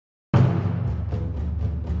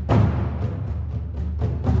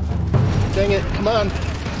Dang it, come on.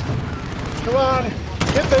 Come on.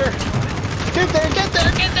 Get there. Get there, get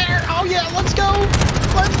there, get there. Oh yeah, let's go.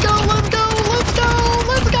 Let's go, let's go, let's go,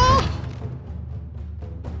 let's go.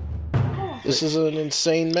 This is an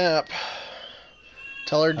insane map.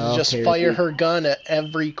 Tell her to just fire her gun at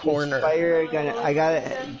every corner. Just fire a gun. I got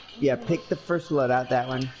it. Yeah, pick the first loadout, that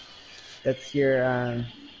one. That's your, and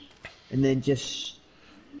then just...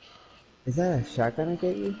 Is that a shotgun I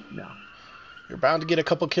gave you? No. You're bound to get a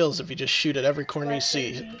couple kills if you just shoot at every corner you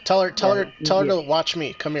see. Tell her to watch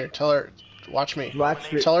me. Come here. Tell her, watch me.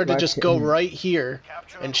 Tell her to just go right here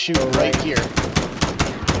and shoot right here.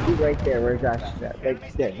 Shoot right there. Where's Josh?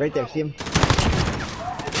 Right there. See him?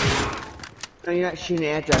 No, you're not shooting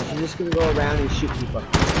at Josh. You're just gonna go around and shoot people.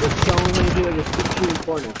 There's so many people just keep shooting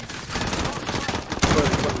corners.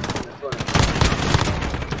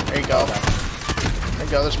 There you go. There you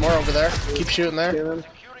go. There's more over there. Keep shooting there.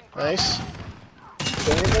 Nice.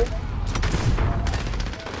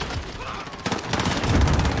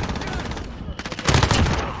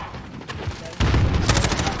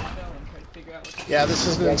 Yeah, this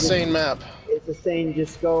is an insane map. It's insane.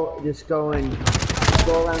 Just go and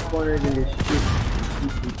go around corners and just shoot.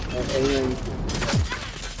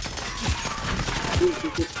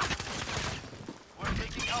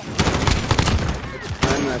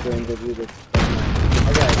 I'm not going to do this. I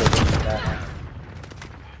gotta go do that.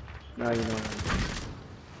 No, you don't.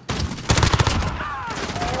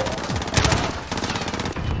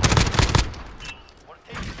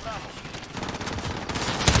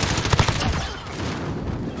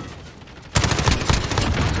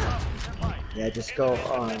 Yeah, just go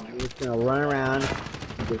on. You're just gonna run around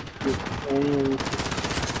and just shoot anyone.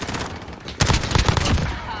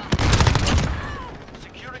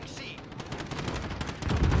 Securing C.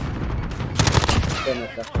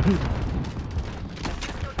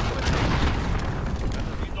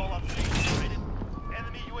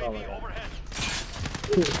 Enemy UAV overhead.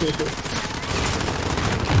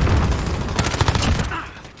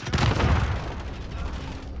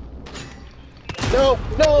 No,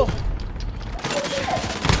 no.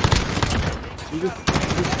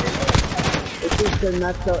 It's just a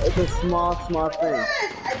not so. It's a small thing.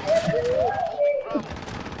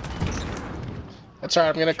 That's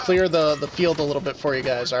alright. I'm gonna clear the field a little bit for you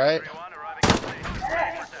guys. All right.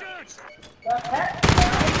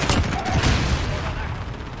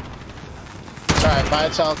 It's alright.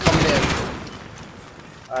 Viatel coming in.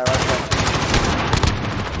 Alright, let's go.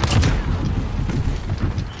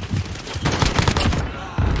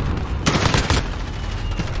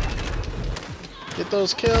 Get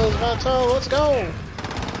those kills, Viatel. Let's go.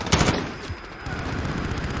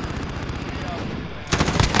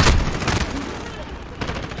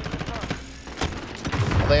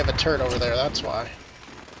 Well, they have a turret over there. That's why.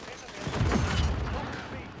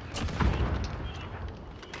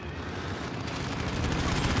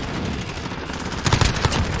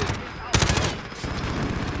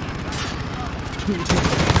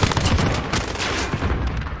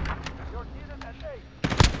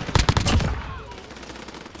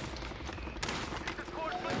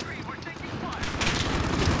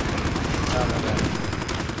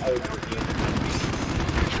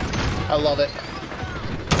 I love it.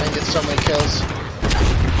 I get so many kills.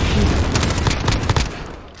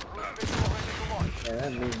 Yeah,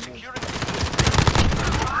 that means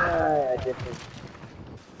different.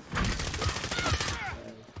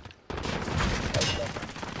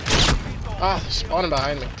 Ah, they're spawning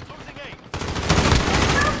behind me.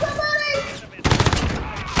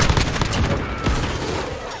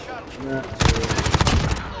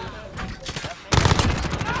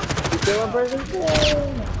 You kill one person?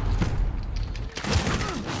 Yeah.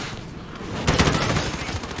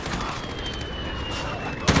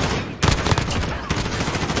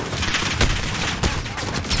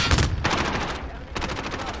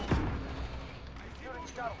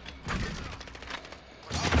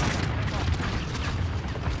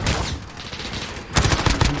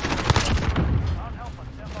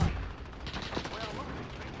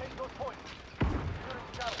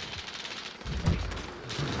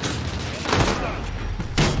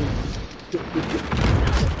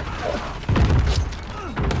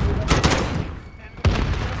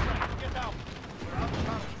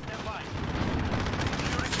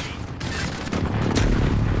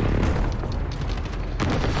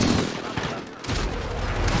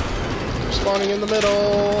 Spawning in the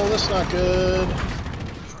middle. That's not good.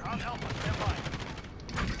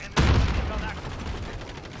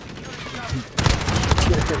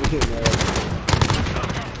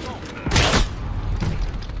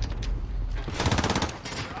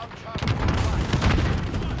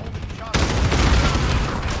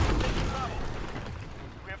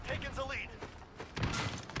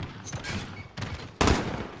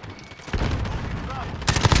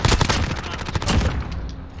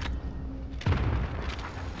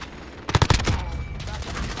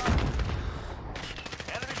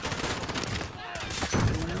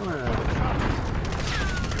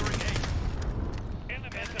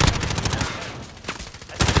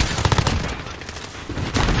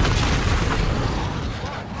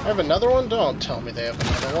 have another one? Don't tell me they have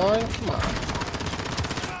another one. Come on.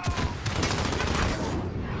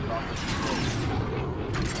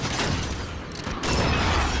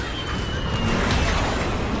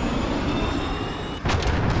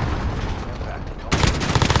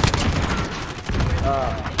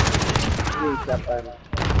 Please stop by me.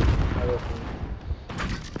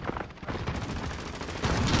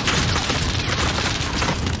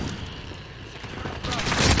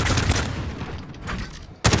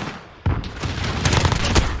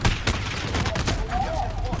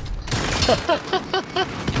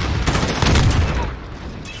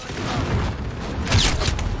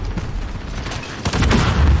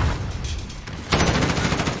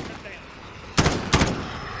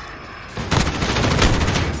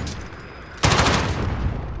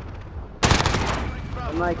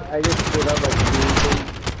 I just put up like doing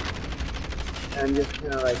things, and I'm just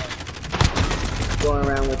kind of like going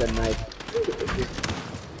around with a knife,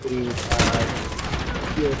 just putting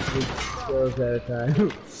kills at a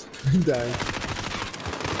time. I'm dying.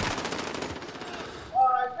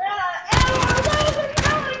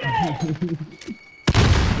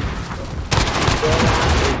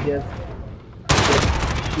 Just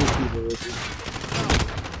shoot people with it.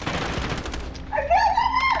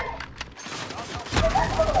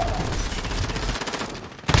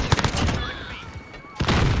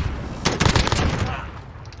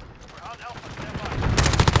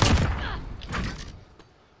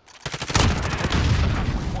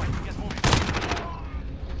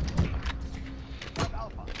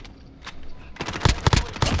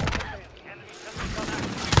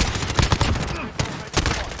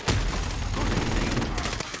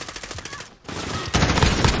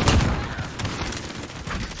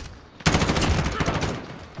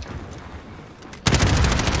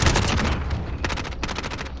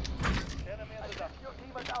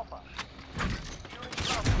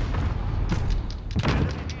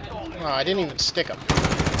 Oh, I didn't even stick him.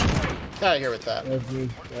 Get out of here with that.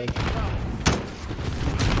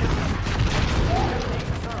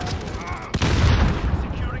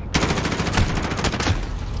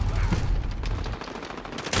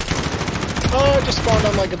 Oh, I just spawned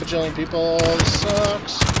on like a bajillion people. This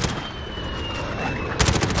sucks.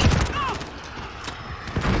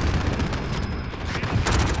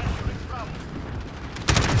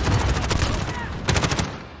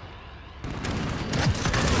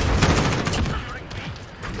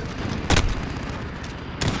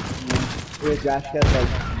 Josh has like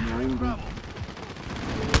 90.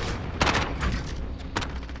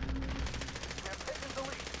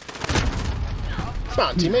 Come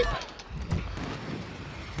on, teammate.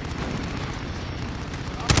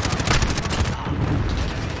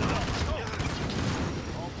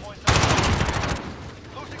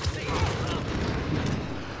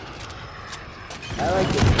 I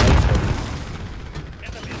like it.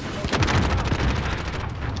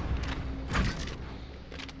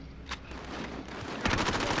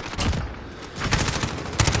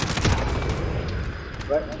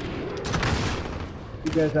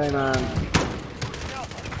 Because I'm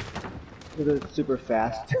super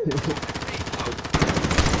fast.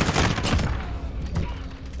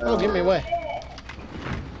 Oh, give me away.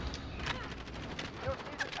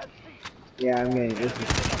 Yeah, I'm getting this.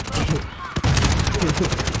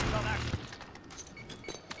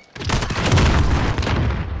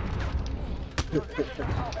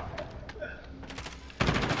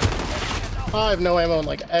 I have no ammo on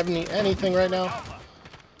like anything right now.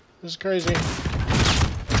 This is crazy.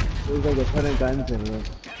 There's like a ton of guns in here.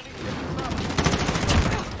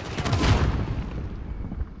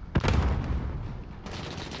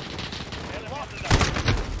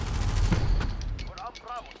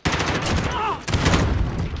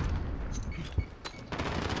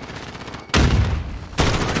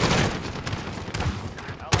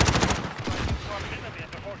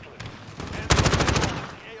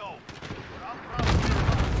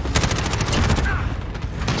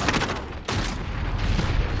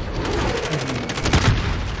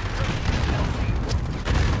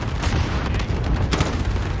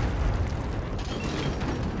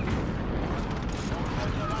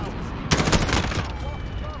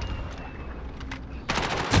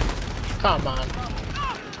 Come on.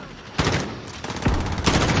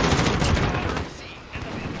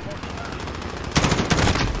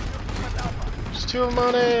 There's two of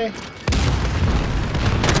money.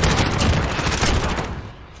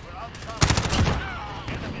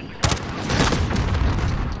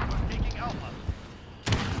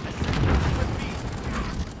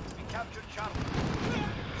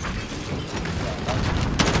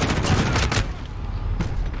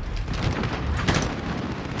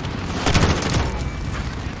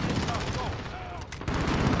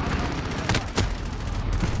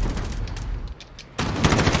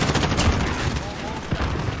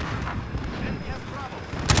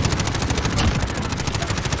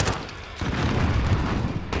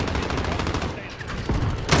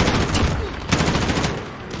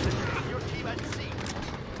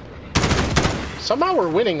 Somehow we're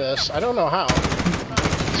winning this. I don't know how.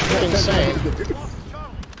 It's freaking insane.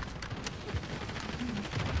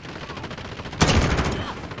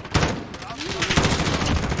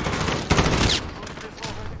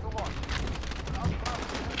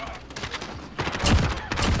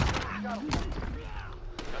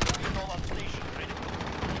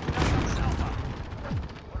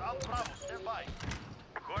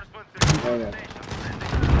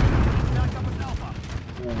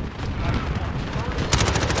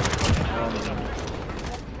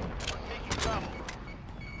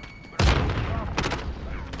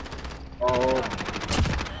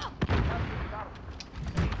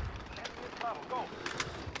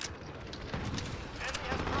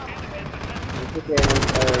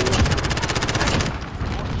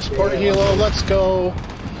 Support helo, let's go.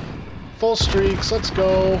 Full streaks, let's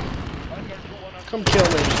go. Come kill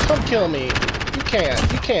me, come kill me. You can't,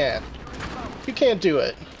 you can't. You can't do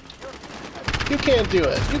it. You can't do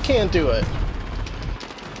it, you can't do it.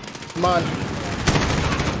 Come on.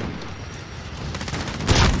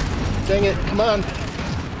 Dang it, come on.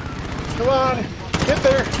 Come on. Get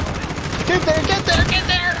there. Get there, get there, get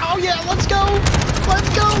there. Oh yeah, let's go. Let's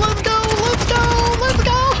go, let's go, let's go, let's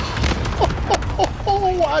go.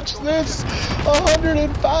 Watch this.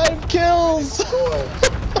 105 kills.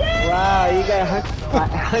 Wow, you got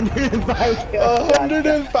 105 kills.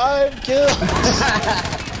 105 kills.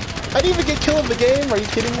 I didn't even get killed in the game. Are you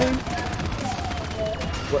kidding me?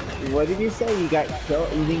 What did you say? You got killed?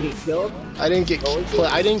 You didn't get killed? I didn't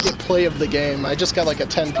get play of the game. I just got like a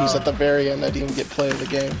 10 piece at the very end. I didn't get play of the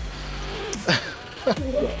game.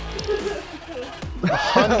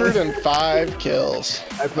 105 kills.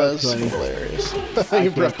 That was hilarious.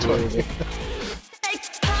 You broke 20.